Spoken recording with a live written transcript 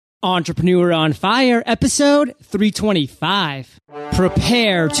Entrepreneur on Fire, episode 325.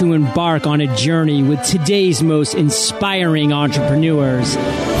 Prepare to embark on a journey with today's most inspiring entrepreneurs.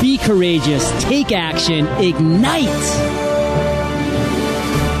 Be courageous, take action, ignite.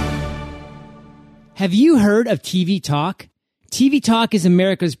 Have you heard of TV Talk? TV Talk is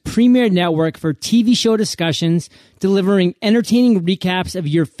America's premier network for TV show discussions, delivering entertaining recaps of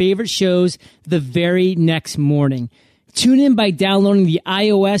your favorite shows the very next morning. Tune in by downloading the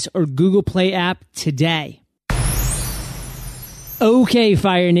iOS or Google Play app today. Okay,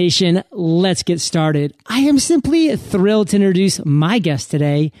 Fire Nation, let's get started. I am simply thrilled to introduce my guest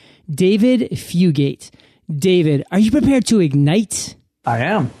today, David Fugate. David, are you prepared to ignite? I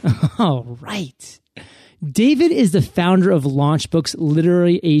am. All right. David is the founder of LaunchBooks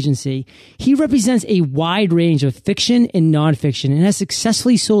Literary Agency. He represents a wide range of fiction and nonfiction and has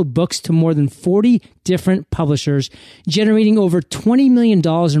successfully sold books to more than 40 different publishers, generating over $20 million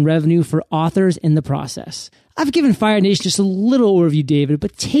in revenue for authors in the process. I've given Fire Nation just a little overview, David,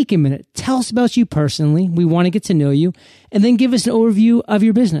 but take a minute. Tell us about you personally. We want to get to know you, and then give us an overview of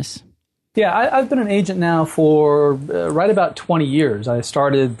your business. Yeah, I've been an agent now for right about 20 years. I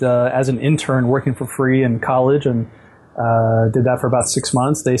started as an intern working for free in college and did that for about 6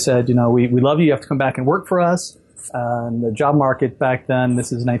 months. They said, you know, we love you. You have to come back and work for us. And the job market back then, this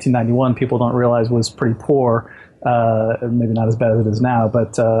is 1991, people don't realize was pretty poor, maybe not as bad as it is now.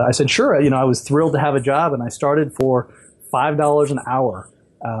 But I said, sure. You know, I was thrilled to have a job, and I started for $5 an hour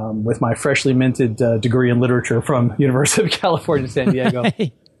with my freshly minted degree in literature from University of California, San Diego.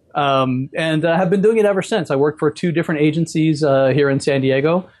 And have been doing it ever since. I worked for 2 different agencies here in San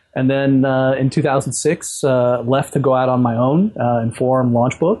Diego, and then in 2006 left to go out on my own and form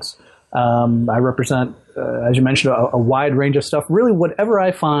LaunchBooks. I represent, as you mentioned, a wide range of stuff. Really, whatever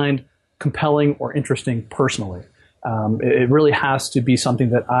I find compelling or interesting personally. It really has to be something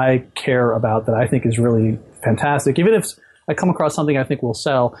that I care about, that I think is really fantastic. Even if I come across something I think will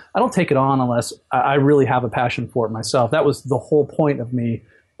sell, I don't take it on unless I really have a passion for it myself. That was the whole point of me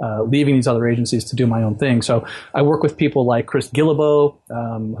leaving these other agencies to do my own thing. So I work with people like Chris Guillebeau,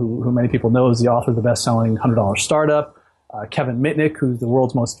 who many people know is the author of the best-selling $100 Startup, Kevin Mitnick, who's the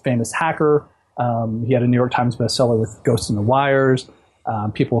world's most famous hacker. He had a New York Times bestseller with Ghosts in the Wires.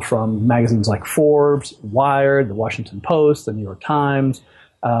 People from magazines like Forbes, Wired, The Washington Post, The New York Times,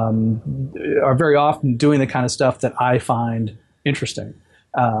 are very often doing the kind of stuff that I find interesting.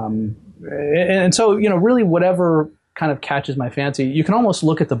 And so, you know, really whatever kind of catches my fancy. You can almost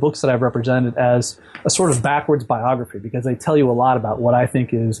look at the books that I've represented as a sort of backwards biography, because they tell you a lot about what I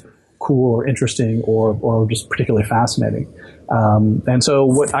think is cool or interesting or just particularly fascinating. And so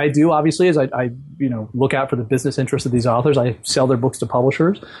what I do, obviously, is I look out for the business interests of these authors. I sell their books to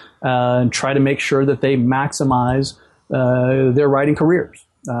publishers and try to make sure that they maximize their writing careers.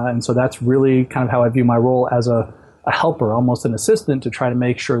 And so that's really kind of how I view my role as a helper, almost an assistant, to try to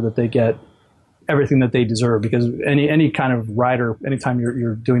make sure that they get everything that they deserve, because any kind of writer, anytime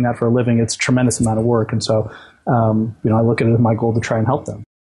you're doing that for a living, it's a tremendous amount of work. And so, I look at it as my goal to try and help them.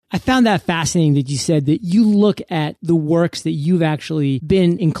 I found that fascinating that you said that you look at the works that you've actually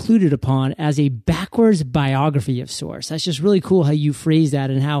been included upon as a backwards biography of sorts. That's just really cool how you phrase that,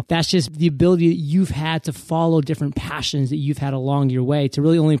 and how that's just the ability that you've had to follow different passions that you've had along your way to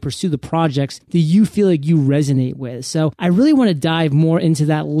really only pursue the projects that you feel like you resonate with. So I really want to dive more into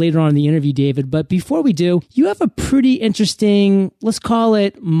that later on in the interview, David. But before we do, you have a pretty interesting, let's call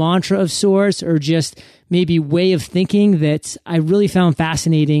it mantra of sorts, or just maybe way of thinking that I really found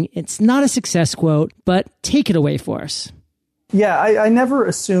fascinating. It's not a success quote, but take it away for us. Yeah, I never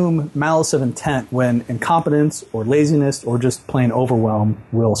assume malice of intent when incompetence or laziness or just plain overwhelm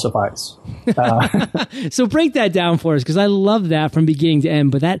will suffice. So break that down for us, because I love that from beginning to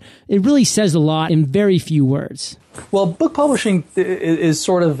end, but that it really says a lot in very few words. Well, book publishing is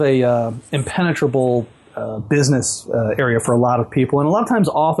sort of a impenetrable business area for a lot of people. And a lot of times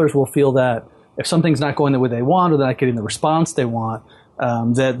authors will feel that if something's not going the way they want, or they're not getting the response they want,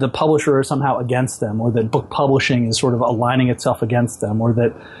 that the publisher is somehow against them, or that book publishing is sort of aligning itself against them, or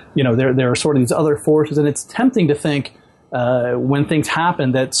that, you know, there are sort of these other forces. And it's tempting to think when things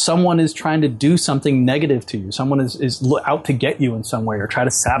happen that someone is trying to do something negative to you. Someone is out to get you in some way or try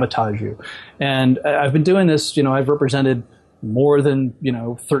to sabotage you. And I've been doing this, I've represented more than,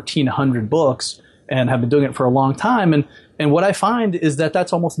 1,300 books and have been doing it for a long time. And what I find is that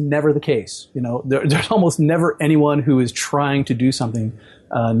that's almost never the case. There's almost never anyone who is trying to do something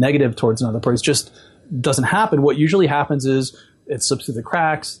negative towards another person. It just doesn't happen. What usually happens is it slips through the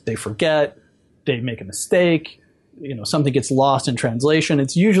cracks. They forget. They make a mistake. Something gets lost in translation.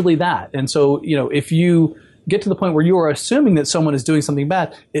 It's usually that. And so, if you get to the point where you are assuming that someone is doing something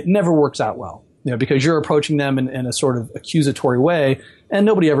bad, it never works out well. Because you're approaching them in a sort of accusatory way, and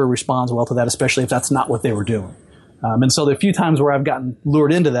nobody ever responds well to that, especially if that's not what they were doing. And so the few times where I've gotten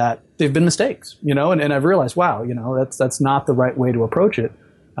lured into that, they've been mistakes, and I've realized, wow, that's not the right way to approach it.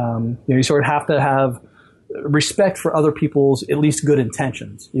 You sort of have to have respect for other people's at least good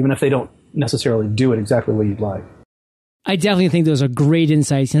intentions, even if they don't necessarily do it exactly the way you'd like. I definitely think those are great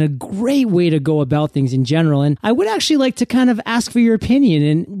insights and a great way to go about things in general. And I would actually like to kind of ask for your opinion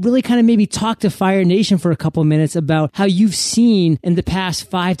and really kind of maybe talk to Fire Nation for a couple of minutes about how you've seen in the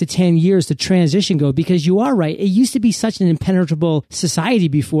past 5 to 10 years the transition go, because you are right. It used to be such an impenetrable society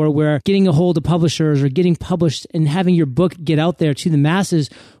before where getting a hold of publishers or getting published and having your book get out there to the masses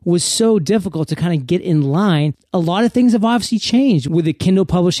was so difficult to kind of get in line. A lot of things have obviously changed with the Kindle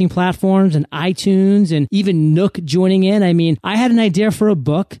publishing platforms and iTunes and even Nook joining in. I mean, I had an idea for a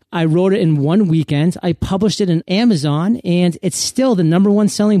book. I wrote it in one weekend. I published it on Amazon, and it's still the #1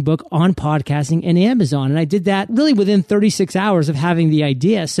 selling book on podcasting and Amazon. And I did that really within 36 hours of having the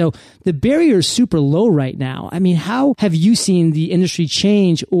idea. So the barrier is super low right now. I mean, how have you seen the industry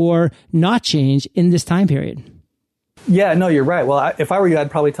change or not change in this time period? Yeah, no, you're right. Well, if I were you, I'd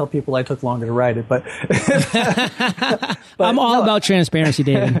probably tell people I took longer to write it, but I'm all about transparency,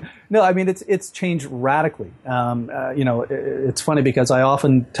 David. No, I mean, it's changed radically. It's funny because I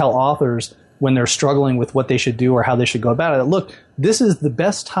often tell authors when they're struggling with what they should do or how they should go about it, look, this is the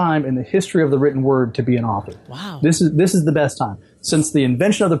best time in the history of the written word to be an author. Wow. This is the best time. Since the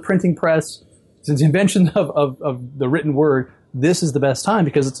invention of the printing press, since the invention of the written word, this is the best time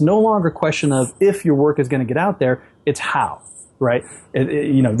because it's no longer a question of if your work is going to get out there, it's how, right?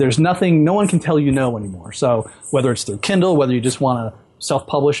 There's nothing, no one can tell you no anymore. So whether it's through Kindle, whether you just want to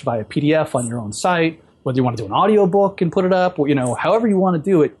self-publish via PDF on your own site, whether you want to do an audiobook and put it up, or, however you want to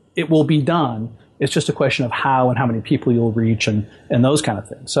do it, it will be done. It's just a question of how and how many people you'll reach and those kind of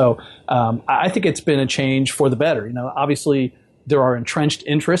things. So I think it's been a change for the better. Obviously there are entrenched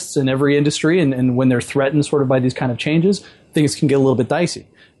interests in every industry, and when they're threatened sort of by these kind of changes, things can get a little bit dicey.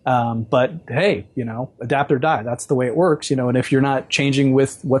 But hey, adapt or die. That's the way it works, and if you're not changing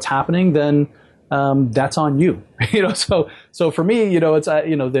with what's happening, then that's on you. So for me, it's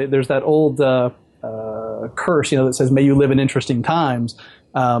there's that old curse, that says, "May you live in interesting times."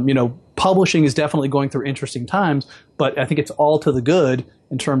 Publishing is definitely going through interesting times, but I think it's all to the good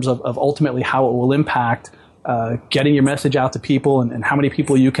in terms of ultimately how it will impact getting your message out to people and how many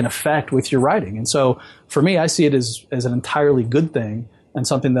people you can affect with your writing. And so for me, I see it as an entirely good thing and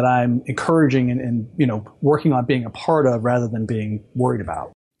something that I'm encouraging and working on being a part of rather than being worried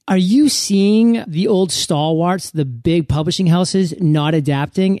about. Are you seeing the old stalwarts, the big publishing houses, not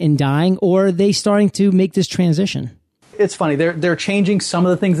adapting and dying, or are they starting to make this transition? It's funny. They're changing some of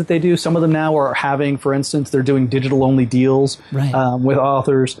the things that they do. Some of them now are having, for instance, they're doing digital-only deals with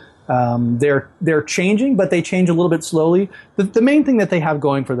authors. They're changing, but they change a little bit slowly. The main thing that they have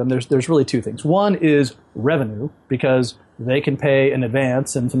going for them, there's really two things. One is revenue, because they can pay in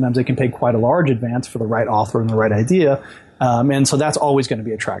advance, and sometimes they can pay quite a large advance for the right author and the right idea. And so that's always going to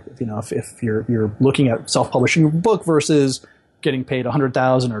be attractive. If you're looking at self-publishing a book versus getting paid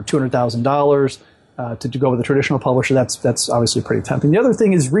 $100,000 or $200,000 to go with a traditional publisher, that's obviously pretty tempting. The other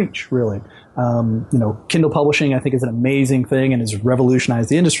thing is reach, really. Kindle publishing, I think, is an amazing thing and has revolutionized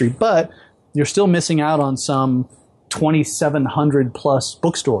the industry, but you're still missing out on some 2,700 plus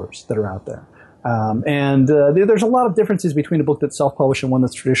bookstores that are out there. There's a lot of differences between a book that's self-published and one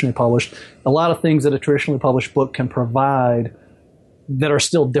that's traditionally published. A lot of things that a traditionally published book can provide that are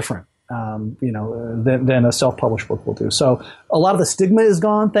still different, than a self-published book will do. So a lot of the stigma is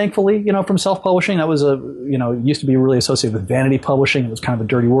gone, thankfully, from self-publishing. That was it used to be really associated with vanity publishing. It was kind of a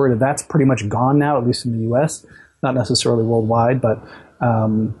dirty word, and that's pretty much gone now, at least in the U.S., not necessarily worldwide, but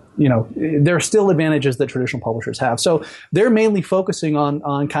there are still advantages that traditional publishers have. So they're mainly focusing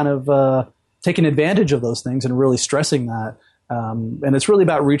on kind of taking advantage of those things and really stressing that. And it's really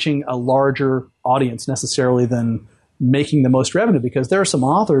about reaching a larger audience necessarily than making the most revenue, because there are some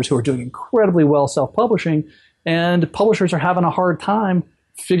authors who are doing incredibly well self-publishing, and publishers are having a hard time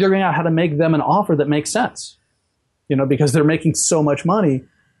figuring out how to make them an offer that makes sense, because they're making so much money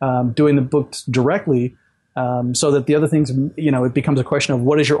doing the books directly. So that the other things, it becomes a question of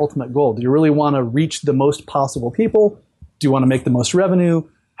what is your ultimate goal? Do you really want to reach the most possible people? Do you want to make the most revenue?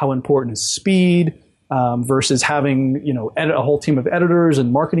 How important is speed versus having, a whole team of editors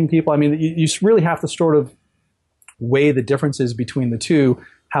and marketing people? I mean, you really have to sort of weigh the differences between the two,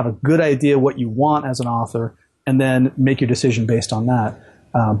 have a good idea what you want as an author, and then make your decision based on that.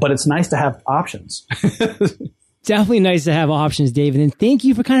 But it's nice to have options. Definitely nice to have options, David. And thank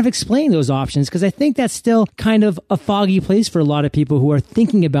you for kind of explaining those options, because I think that's still kind of a foggy place for a lot of people who are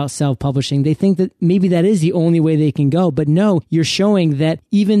thinking about self-publishing. They think that maybe that is the only way they can go. But no, you're showing that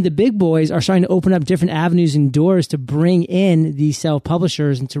even the big boys are starting to open up different avenues and doors to bring in these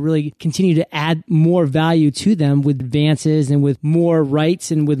self-publishers and to really continue to add more value to them with advances and with more rights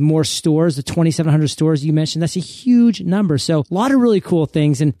and with more stores, the 2,700 stores you mentioned. That's a huge number. So a lot of really cool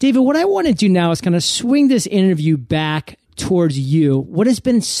things. And David, what I want to do now is kind of swing this interview back towards you. What has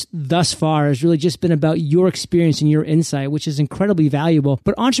been thus far has really just been about your experience and your insight, which is incredibly valuable.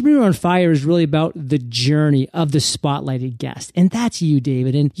 But Entrepreneur on Fire is really about the journey of the spotlighted guest. And that's you,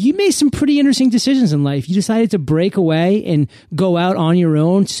 David. And you made some pretty interesting decisions in life. You decided to break away and go out on your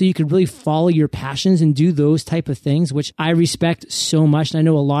own so you could really follow your passions and do those type of things, which I respect so much. And I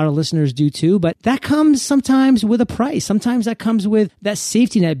know a lot of listeners do too. But that comes sometimes with a price. Sometimes that comes with that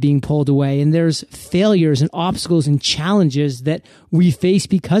safety net being pulled away. And there's failures and obstacles and challenges that we face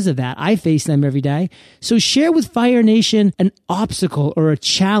because of that. I face them every day. So share with Fire Nation an obstacle or a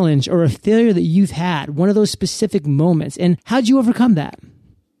challenge or a failure that you've had, one of those specific moments, and how'd you overcome that?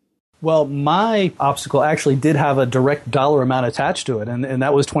 Well, my obstacle actually did have a direct dollar amount attached to it, and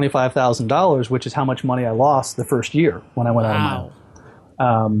that was $25,000, which is how much money I lost the first year when I went out on my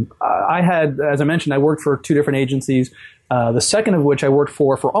own. I had, as I mentioned, I worked for 2 different agencies, the second of which I worked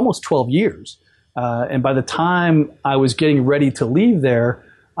for almost 12 years. And by the time I was getting ready to leave there,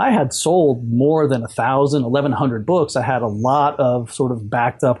 I had sold more than 1,100 books. I had a lot of sort of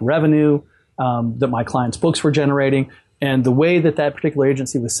backed up revenue that my clients' books were generating. And the way that that particular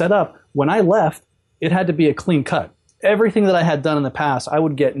agency was set up, when I left, it had to be a clean cut. Everything that I had done in the past, I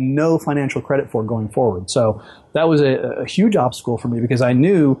would get no financial credit for going forward. So that was a huge obstacle for me, because I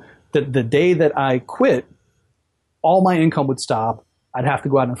knew that the day that I quit, all my income would stop. I'd have to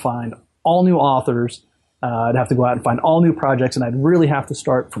go out and find all new authors. I'd have to go out and find all new projects, and I'd really have to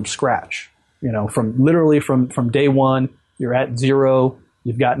start from scratch. You know, from day one, you're at zero,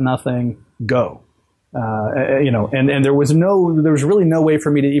 you've got nothing, go. And there was really no way for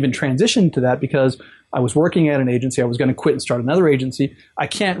me to even transition to that, because I was working at an agency. I was going to quit and start another agency. I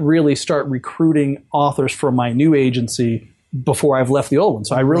can't really start recruiting authors for my new agency before I've left the old one.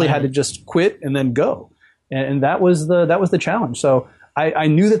 So I really had to just quit and then go. And that was the challenge. So I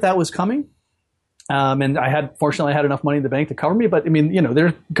knew that was coming, and fortunately I had enough money in the bank to cover me. But I mean,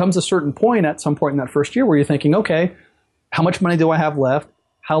 there comes a certain point at some point in that first year where you're thinking, okay, how much money do I have left?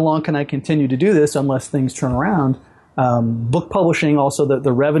 How long can I continue to do this unless things turn around? Book publishing, also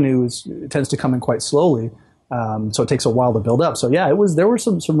the revenue tends to come in quite slowly, so it takes a while to build up. So yeah, there were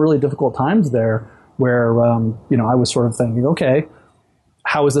some really difficult times there where I was sort of thinking, okay,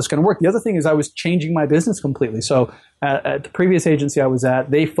 how is this going to work? The other thing is I was changing my business completely. So at the previous agency I was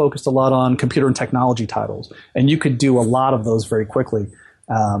at, they focused a lot on computer and technology titles, and you could do a lot of those very quickly.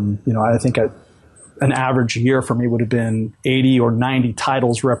 I think an average year for me would have been 80 or 90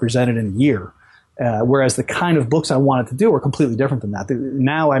 titles represented in a year, whereas the kind of books I wanted to do were completely different than that.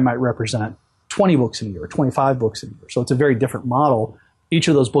 Now I might represent 20 books in a year, 25 books in a year. So it's a very different model. Each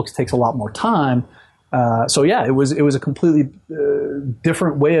of those books takes a lot more time. So yeah, it was a completely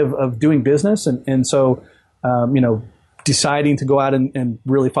different way of doing business, and so deciding to go out and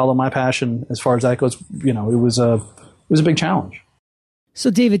really follow my passion as far as that goes, it was a big challenge. So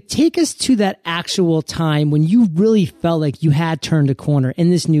David, take us to that actual time when you really felt like you had turned a corner in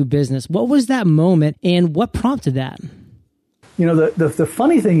this new business. What was that moment, and what prompted that? The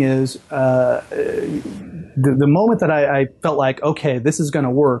funny thing is, the moment that I felt like, okay, this is going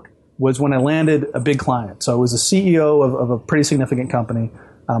to work, was when I landed a big client. So it was a CEO of a pretty significant company.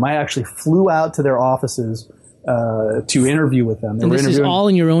 I actually flew out to their offices to interview with them. And this is all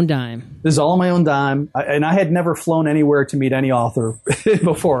in your own dime? This is all on my own dime. And I had never flown anywhere to meet any author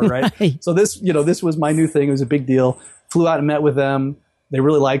before, right? So this was my new thing. It was a big deal. Flew out and met with them. They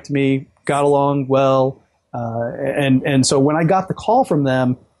really liked me, got along well. And so when I got the call from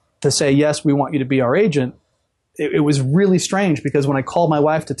them to say, yes, we want you to be our agent, it was really strange, because when I called my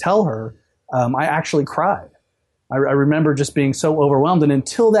wife to tell her, I actually cried. I remember just being so overwhelmed. And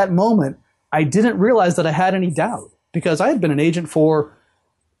until that moment, I didn't realize that I had any doubt, because I had been an agent for,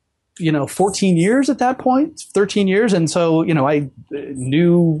 14 years at that point, 13 years. And so, I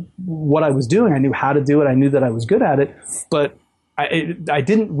knew what I was doing. I knew how to do it. I knew that I was good at it. But I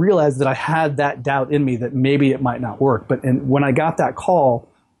didn't realize that I had that doubt in me that maybe it might not work. But when I got that call,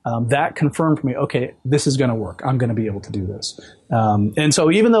 that confirmed for me, okay, this is going to work. I'm going to be able to do this. And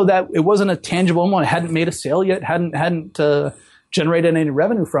so even though that it wasn't a tangible one, I hadn't made a sale yet, hadn't generated any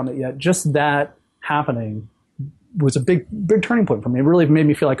revenue from it yet, just that happening was a big turning point for me. It really made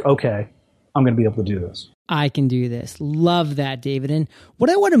me feel like, okay, I'm going to be able to do this. I can do this. Love that, David. And what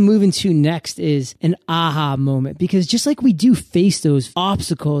I want to move into next is an aha moment, because just like we do face those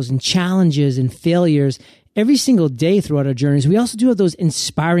obstacles and challenges and failures every single day throughout our journeys, we also do have those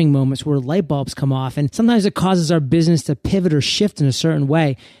inspiring moments where light bulbs come off, and sometimes it causes our business to pivot or shift in a certain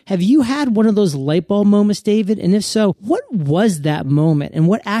way. Have you had one of those light bulb moments, David? And if so, what was that moment, and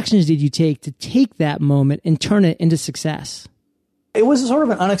what actions did you take to take that moment and turn it into success? It was sort of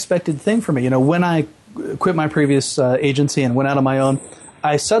an unexpected thing for me. When I quit my previous agency and went out on my own,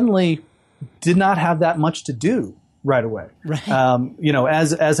 I suddenly did not have that much to do right away. Right.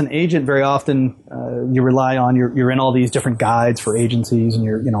 As an agent, very often you rely on you're in all these different guides for agencies, and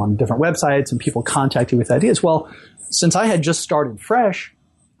you're on different websites, and people contact you with ideas. Well, since I had just started fresh,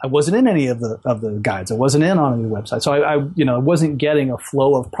 I wasn't in any of the guides. I wasn't in on any websites, so I wasn't getting a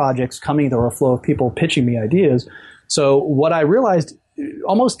flow of projects coming or a flow of people pitching me ideas. So what I realized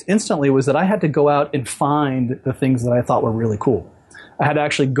almost instantly was that I had to go out and find the things that I thought were really cool. I had to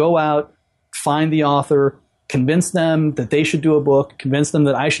actually go out, find the author, convince them that they should do a book, convince them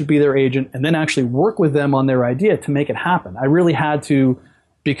that I should be their agent, and then actually work with them on their idea to make it happen. I really had to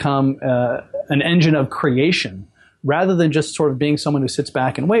become an engine of creation rather than just sort of being someone who sits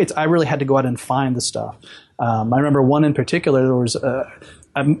back and waits. I really had to go out and find the stuff. I remember one in particular. There was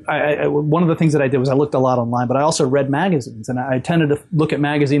one of the things that I did was I looked a lot online, but I also read magazines, and I tended to look at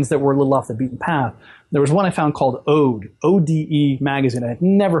magazines that were a little off the beaten path. There was one I found called Ode, O-D-E magazine. I had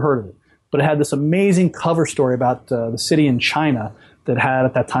never heard of it, but it had this amazing cover story about the city in China that had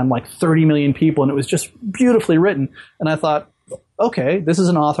at that time like 30 million people, and it was just beautifully written. And I thought, okay, this is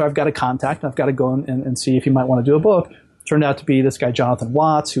an author I've got to contact. I've got to go and see if he might want to do a book. Turned out to be this guy, Jonathan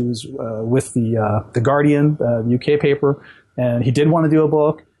Watts, who was with the Guardian, the UK paper, and he did want to do a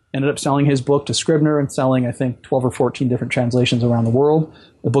book. Ended up selling his book to Scribner and selling, I think, 12 or 14 different translations around the world.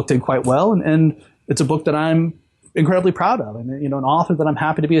 The book did quite well, and it's a book that I'm incredibly proud of, and an author that I'm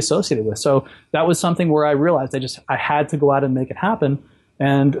happy to be associated with. So that was something where I realized I had to go out and make it happen.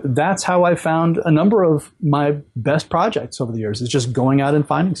 And that's how I found a number of my best projects over the years, is just going out and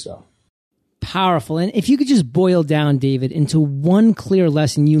finding stuff. Powerful. And if you could just boil down, David, into one clear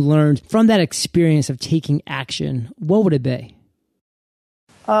lesson you learned from that experience of taking action, what would it be?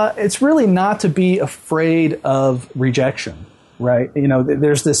 It's really not to be afraid of rejection, right?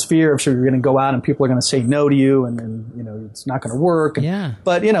 There's this fear of, sure, you're going to go out and people are going to say no to you, and then, it's not going to work. Yeah.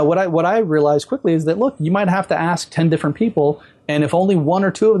 But, what I realized quickly is that, look, you might have to ask 10 different people, and if only one or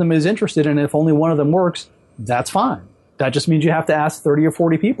two of them is interested, and if only one of them works, that's fine. That just means you have to ask 30 or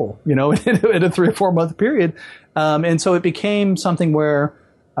 40 people, in a 3 or 4 month period. And so it became something where,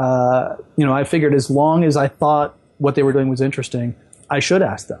 I figured as long as I thought what they were doing was interesting, I should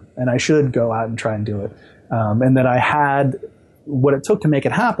ask them, and I should go out and try and do it. And that I had what it took to make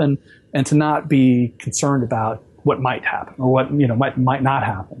it happen, and to not be concerned about what might happen or what, might not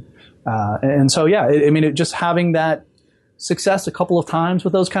happen. And so, yeah, it just having that success a couple of times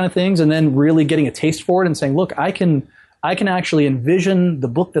with those kind of things, and then really getting a taste for it and saying, look, I can actually envision the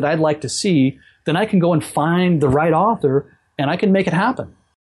book that I'd like to see, then I can go and find the right author and I can make it happen.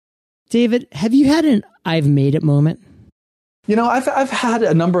 David, have you had an I've made it moment? I've had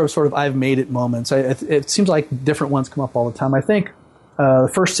a number of sort of I've made it moments. It seems like different ones come up all the time. I think the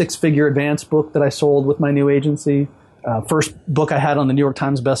first 6-figure advance book that I sold with my new agency, first book I had on the New York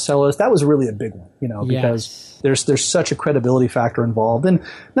Times bestseller list, that was really a big one, because there's such a credibility factor involved. And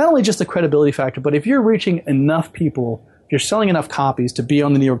not only just the credibility factor, but if you're reaching enough people, if you're selling enough copies to be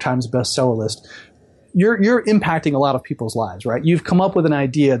on the New York Times bestseller list, you're impacting a lot of people's lives, right? You've come up with an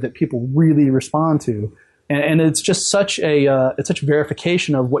idea that people really respond to. And it's just such a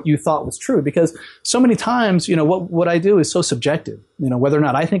verification of what you thought was true, because so many times, what I do is so subjective. Whether or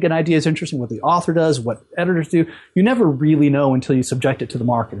not I think an idea is interesting, what the author does, what editors do, you never really know until you subject it to the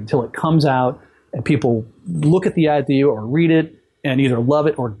market, until it comes out and people look at the idea or read it and either love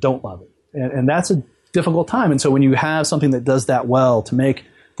it or don't love it. And that's a difficult time. And so when you have something that does that well to make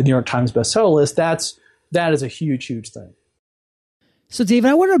the New York Times bestseller list, that is a huge, huge thing. So,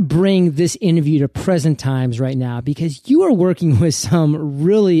 David, I want to bring this interview to present times right now, because you are working with some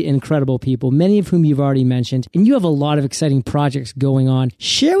really incredible people, many of whom you've already mentioned, and you have a lot of exciting projects going on.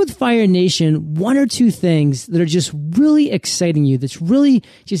 Share with Fire Nation one or two things that are just really exciting you, that's really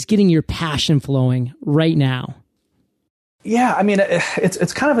just getting your passion flowing right now. Yeah,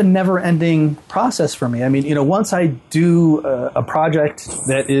 it's kind of a never-ending process for me. Once I do a project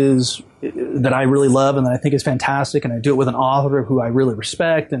that I really love and that I think is fantastic, and I do it with an author who I really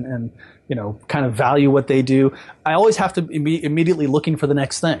respect and kind of value what they do, I always have to be immediately looking for the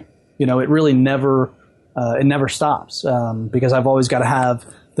next thing. It really never stops, because I've always got to have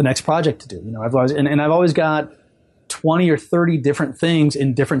the next project to do. You know, I've always got 20 or 30 different things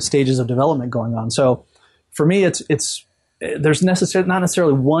in different stages of development going on. So for me, there's not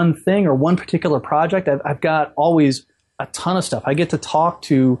necessarily one thing or one particular project. I've got always a ton of stuff. I get to talk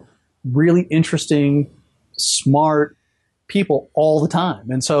to really interesting, smart people all the time.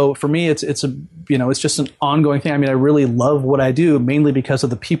 And so for me, it's just an ongoing thing. I mean, I really love what I do mainly because of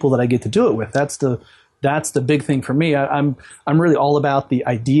the people that I get to do it with. That's the big thing for me. I'm really all about the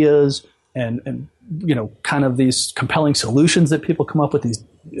ideas and kind of these compelling solutions that people come up with, these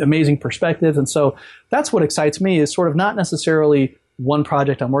amazing perspectives. And so that's what excites me, is sort of not necessarily one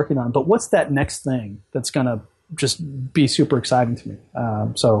project I'm working on, but what's that next thing that's going to just be super exciting to me.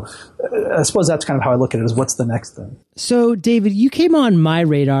 So I suppose that's kind of how I look at it, is what's the next thing. So David, you came on my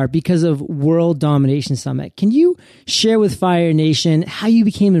radar because of World Domination Summit. Can you share with Fire Nation how you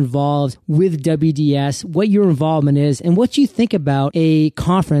became involved with WDS, what your involvement is, and what you think about a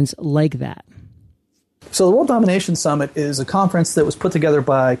conference like that? So the World Domination Summit is a conference that was put together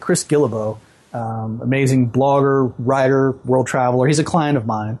by Chris Guillebeau, amazing blogger, writer, world traveler. He's a client of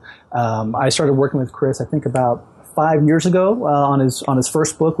mine. I started working with Chris, I think, about 5 years ago on his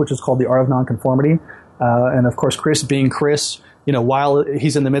first book, which is called The Art of Nonconformity. And of course, Chris being Chris, while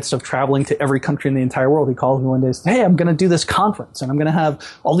he's in the midst of traveling to every country in the entire world, he calls me one day and says, "Hey, I'm going to do this conference, and I'm going to have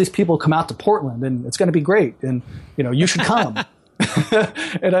all these people come out to Portland, and it's going to be great, and you should come."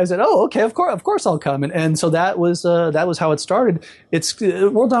 And I said, "Oh, okay, of course I'll come." And so that was how it started. It's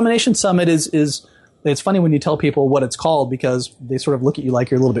World Domination Summit is it's funny when you tell people what it's called, because they sort of look at you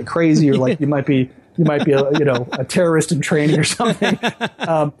like you're a little bit crazy, or like you might be a terrorist in training or something.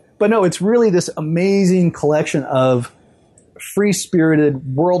 But no, it's really this amazing collection of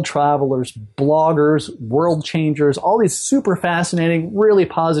free-spirited world travelers, bloggers, world changers, all these super fascinating, really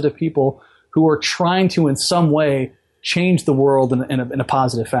positive people who are trying to, in some way, change the world in a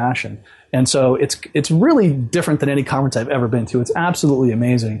positive fashion. And so it's really different than any conference I've ever been to. It's absolutely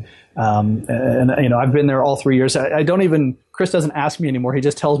amazing. And I've been there all 3 years. Chris doesn't ask me anymore. He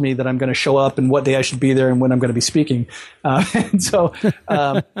just tells me that I'm going to show up and what day I should be there and when I'm going to be speaking. So that's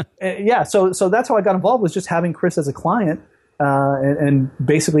how I got involved, was just having Chris as a client, and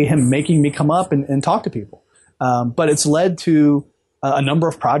basically him making me come up and talk to people. But it's led to a number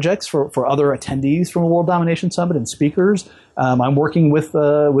of projects for other attendees from the World Domination Summit and speakers. I'm working with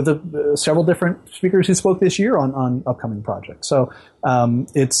several different speakers who spoke this year on upcoming projects. So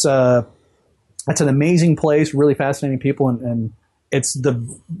it's an amazing place, really fascinating people, and it's the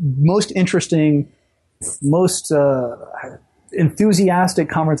most interesting, most enthusiastic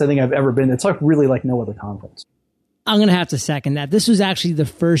conference I think I've ever been. It's really like no other conference. I'm going to have to second that. This was actually the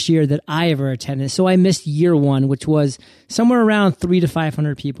first year that I ever attended. So I missed year one, which was somewhere around 300 to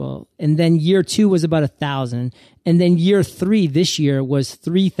 500 people. And then year two was about 1,000. And then year three this year was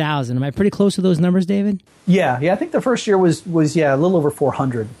 3,000. Am I pretty close to those numbers, David? Yeah. I think the first year was a little over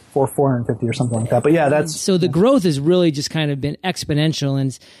 400, 450 or something like that. But yeah, that's... So the growth has really just kind of been exponential,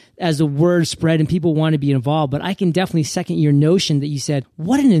 and as the word spread and people want to be involved. But I can definitely second your notion that you said,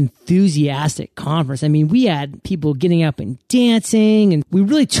 what an enthusiastic conference. I mean, we had people getting up and dancing, and we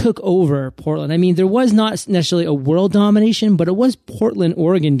really took over Portland. I mean, there was not necessarily a world domination, but it was Portland,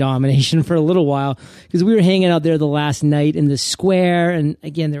 Oregon domination for a little while, because we were hanging out there the last night in the square. And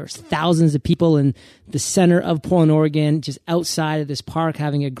again, there were thousands of people in the center of Portland, Oregon, just outside of this park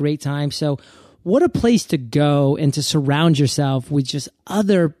having a great time. So what a place to go and to surround yourself with just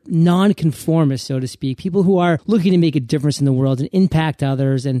other nonconformists, so to speak, people who are looking to make a difference in the world and impact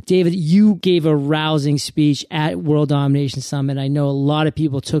others. And David, you gave a rousing speech at World Domination Summit. I know a lot of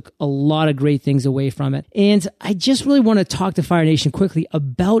people took a lot of great things away from it. And I just really want to talk to Fire Nation quickly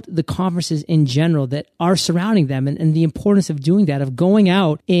about the conferences in general that are surrounding them, and the importance of doing that, of going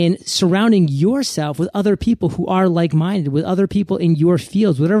out and surrounding yourself with other people who are like-minded, with other people in your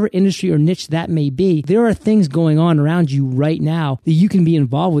fields, whatever industry or niche that may be. There are things going on around you right now that you can be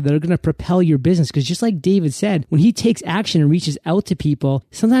involved with that are going to propel your business. Because just like David said, when he takes action and reaches out to people,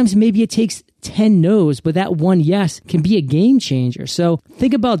 sometimes maybe it takes 10 no's, but that one yes can be a game changer. So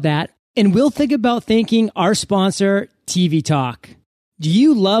think about that. And we'll think about thanking our sponsor, TV Talk. Do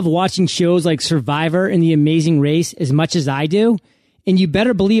you love watching shows like Survivor and The Amazing Race as much as I do? And you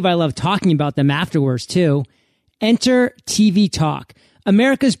better believe I love talking about them afterwards too. Enter TV Talk,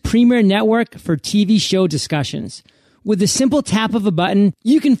 America's premier network for TV show discussions. With the simple tap of a button,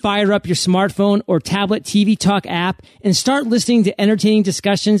 you can fire up your smartphone or tablet TV Talk app and start listening to entertaining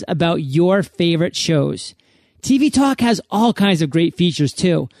discussions about your favorite shows. TV Talk has all kinds of great features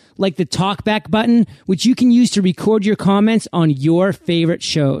too, like the talkback button, which you can use to record your comments on your favorite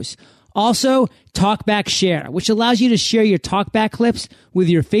shows. Also, TalkBack Share, which allows you to share your TalkBack clips with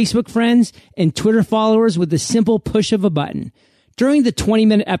your Facebook friends and Twitter followers with the simple push of a button. During the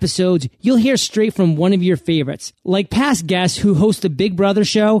 20-minute episodes, you'll hear straight from one of your favorites, like past guests who host the Big Brother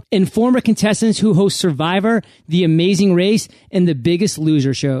show and former contestants who host Survivor, The Amazing Race, and The Biggest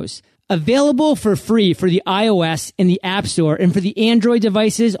Loser shows. Available for free for the iOS in the App Store and for the Android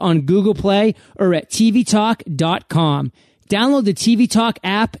devices on Google Play or at tvtalk.com. Download the TV Talk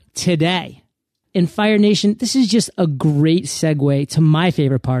app today. In Fire Nation, this is just a great segue to my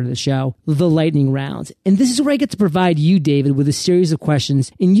favorite part of the show, the lightning round. And this is where I get to provide you, David, with a series of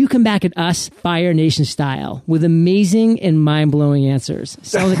questions, and you come back at us Fire Nation style with amazing and mind-blowing answers.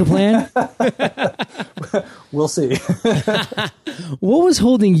 Sound like a plan? We'll see. What was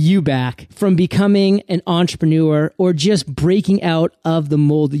holding you back from becoming an entrepreneur or just breaking out of the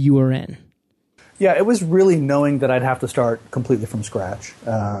mold that you were in? Yeah, it was really knowing that I'd have to start completely from scratch.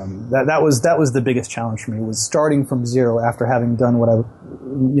 That was the biggest challenge for me, was starting from zero after having done what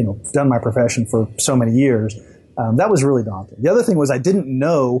done my profession for so many years. That was really daunting. The other thing was I didn't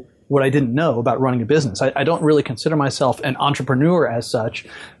know what I didn't know about running a business. I don't really consider myself an entrepreneur as such.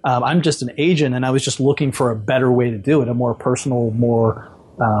 I'm just an agent, and I was just looking for a better way to do it, a more personal, more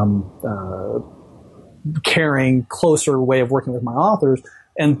caring, closer way of working with my authors.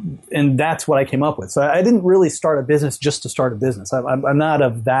 And that's what I came up with. So I didn't really start a business just to start a business. I'm not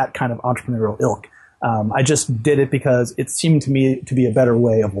of that kind of entrepreneurial ilk. I just did it because it seemed to me to be a better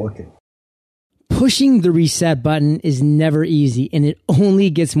way of working. Pushing the reset button is never easy, and it only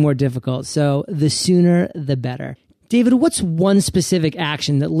gets more difficult. So the sooner, the better. David, what's one specific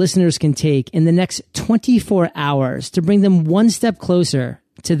action that listeners can take in the next 24 hours to bring them one step closer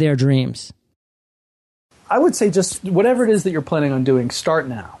to their dreams? I would say just whatever it is that you're planning on doing, start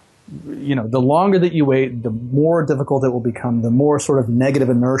now. The longer that you wait, the more difficult it will become, the more sort of negative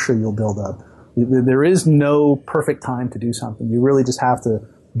inertia you'll build up. There is no perfect time to do something. You really just have to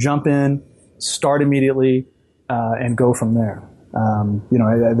jump in, start immediately, and go from there.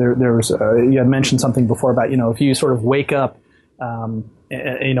 You had mentioned something before about, if you sort of wake up,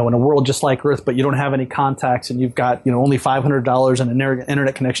 in a world just like Earth, but you don't have any contacts and you've got, only $500 and an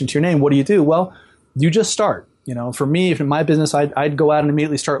internet connection to your name, what do? Well, you just start. For me, if in my business, I'd go out and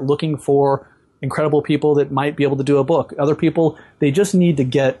immediately start looking for incredible people that might be able to do a book. Other people, they just need to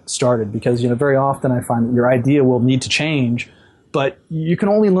get started because, very often I find that your idea will need to change, but you can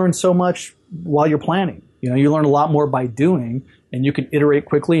only learn so much while you're planning. You learn a lot more by doing, and you can iterate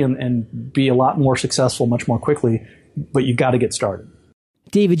quickly and be a lot more successful much more quickly, but you got to get started.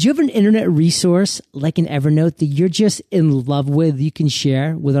 David, do you have an internet resource like an Evernote that you're just in love with you can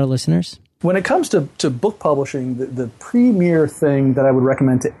share with our listeners? When it comes to book publishing, the premier thing that I would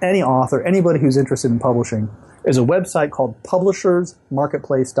recommend to any author, anybody who's interested in publishing, is a website called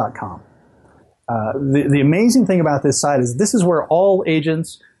publishersmarketplace.com. The amazing thing about this site is this is where all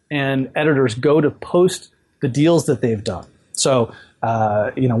agents and editors go to post the deals that they've done. So,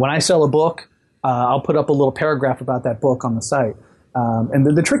 when I sell a book, I'll put up a little paragraph about that book on the site. And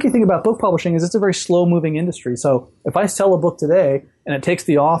the tricky thing about book publishing is it's a very slow-moving industry. So if I sell a book today and it takes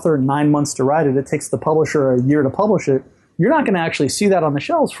the author 9 months to write it, it takes the publisher a year to publish it, you're not going to actually see that on the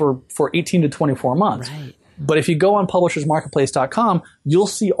shelves for 18 to 24 months. Right. But if you go on publishersmarketplace.com, you'll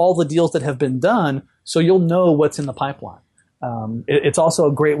see all the deals that have been done, so you'll know what's in the pipeline. It's also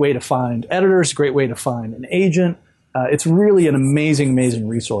a great way to find editors, a great way to find an agent. It's really an amazing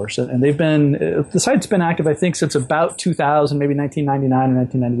resource. And the site's been active, I think, since about 2000, maybe 1999 or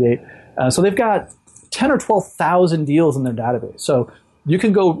 1998. So they've got 10 or 12,000 deals in their database. So you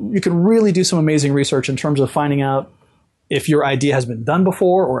can really do some amazing research in terms of finding out if your idea has been done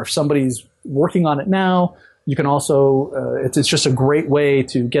before or if somebody's working on it now. You can also, it's just a great way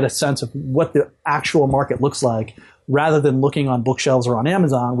to get a sense of what the actual market looks like rather than looking on bookshelves or on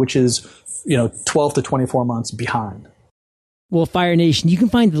Amazon, which is 12 to 24 months behind. Well, Fire Nation, you can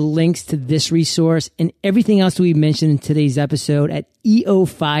find the links to this resource and everything else that we mentioned in today's episode at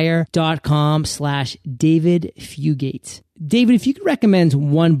eofire.com/David Fugate. David, if you could recommend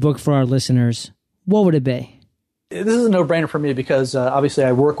one book for our listeners, what would it be? This is a no-brainer for me because obviously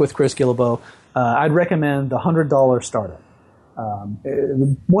I work with Chris Guillebeau. I'd recommend The $100 Startup.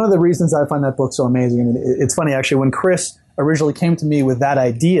 One of the reasons I find that book so amazing, it's funny actually, when Chris originally came to me with that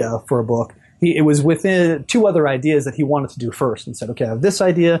idea for a book, it was within two other ideas that he wanted to do first, and said, okay, I have this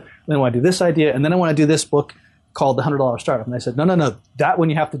idea, then I want to do this idea, and then I want to do this book called The $100 Startup. And I said, no, that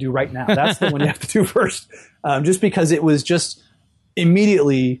one you have to do right now. That's the one you have to do first. Just because it was just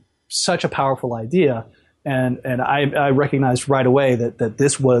immediately such a powerful idea. And I recognized right away that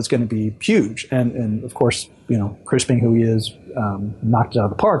this was going to be huge. And of course, Chris being who he is, knocked it out of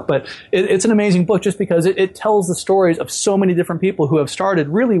the park. But it's an amazing book just because it tells the stories of so many different people who have started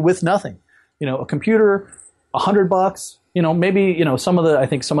really with nothing. A computer, $100, maybe, I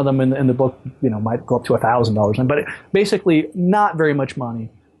think some of them in the book, might go up to $1,000, but basically not very much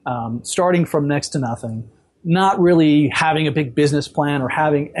money, starting from next to nothing, not really having a big business plan or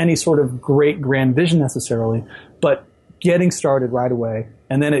having any sort of great grand vision necessarily, but getting started right away.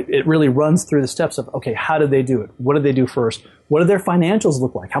 And then it really runs through the steps of, okay, how did they do it? What did they do first? What did their financials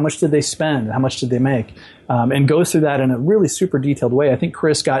look like? How much did they spend? How much did they make? And goes through that in a really super detailed way. I think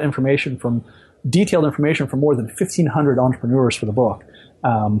Chris got detailed information from more than 1,500 entrepreneurs for the book,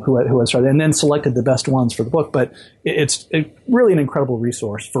 who had started, and then selected the best ones for the book. But it's really an incredible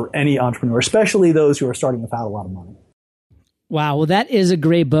resource for any entrepreneur, especially those who are starting without a lot of money. Wow. Well, that is a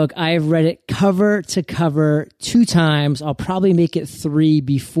great book. I have read it cover to cover 2 times. I'll probably make it 3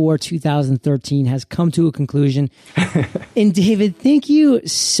 before 2013 has come to a conclusion. And David, thank you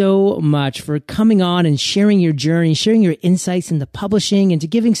so much for coming on and sharing your journey, sharing your insights into publishing, and to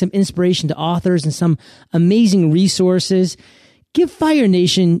giving some inspiration to authors and some amazing resources. Give Fire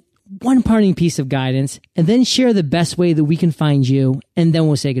Nation one parting piece of guidance, and then share the best way that we can find you, and then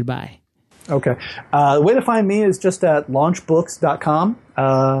we'll say goodbye. Okay. The way to find me is just at launchbooks.com.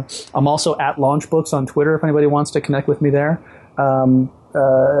 I'm also at launchbooks on Twitter if anybody wants to connect with me there.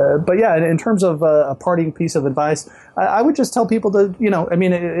 But yeah, in terms of a parting piece of advice, I would just tell people to,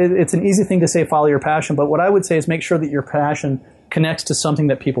 it's an easy thing to say, follow your passion. But what I would say is make sure that your passion connects to something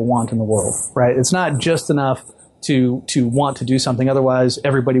that people want in the world, right? It's not just enough to want to do something. Otherwise,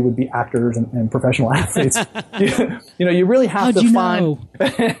 everybody would be actors and professional athletes. You really have to find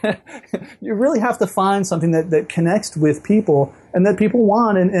you really have to find something that connects with people and that people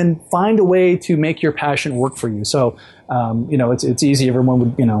want, and find a way to make your passion work for you. So, it's easy.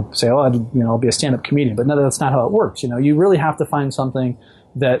 Everyone would, say, I'll be a stand-up comedian, but no, that's not how it works. You really have to find something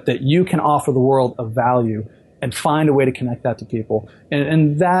that you can offer the world of value, and find a way to connect that to people.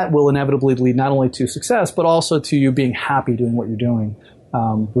 And that will inevitably lead not only to success, but also to you being happy doing what you're doing,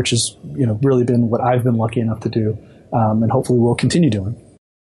 which has really been what I've been lucky enough to do, and hopefully will continue doing.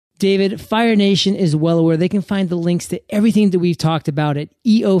 David, Fire Nation is well aware they can find the links to everything that we've talked about at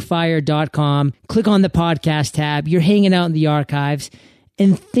eofire.com. Click on the podcast tab. You're hanging out in the archives.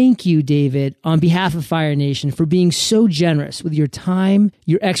 And thank you, David, on behalf of Fire Nation, for being so generous with your time,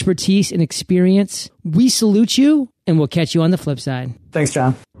 your expertise, and experience. We salute you, and we'll catch you on the flip side. Thanks,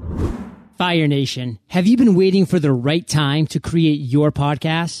 John. Fire Nation, have you been waiting for the right time to create your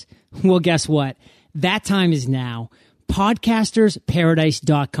podcast? Well, guess what? That time is now.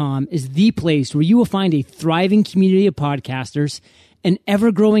 Podcastersparadise.com is the place where you will find a thriving community of podcasters, an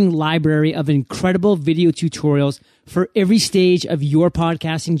ever-growing library of incredible video tutorials for every stage of your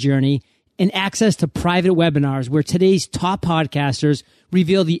podcasting journey, and access to private webinars where today's top podcasters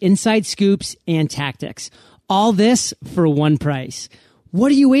reveal the inside scoops and tactics. All this for one price.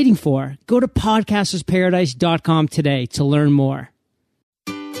 What are you waiting for? Go to podcastersparadise.com today to learn more.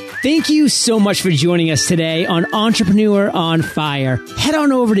 Thank you so much for joining us today on Entrepreneur on Fire. Head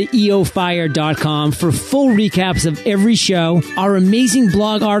on over to eofire.com for full recaps of every show, our amazing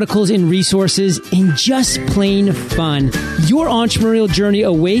blog articles and resources, and just plain fun. Your entrepreneurial journey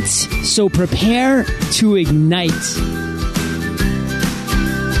awaits, so prepare to ignite.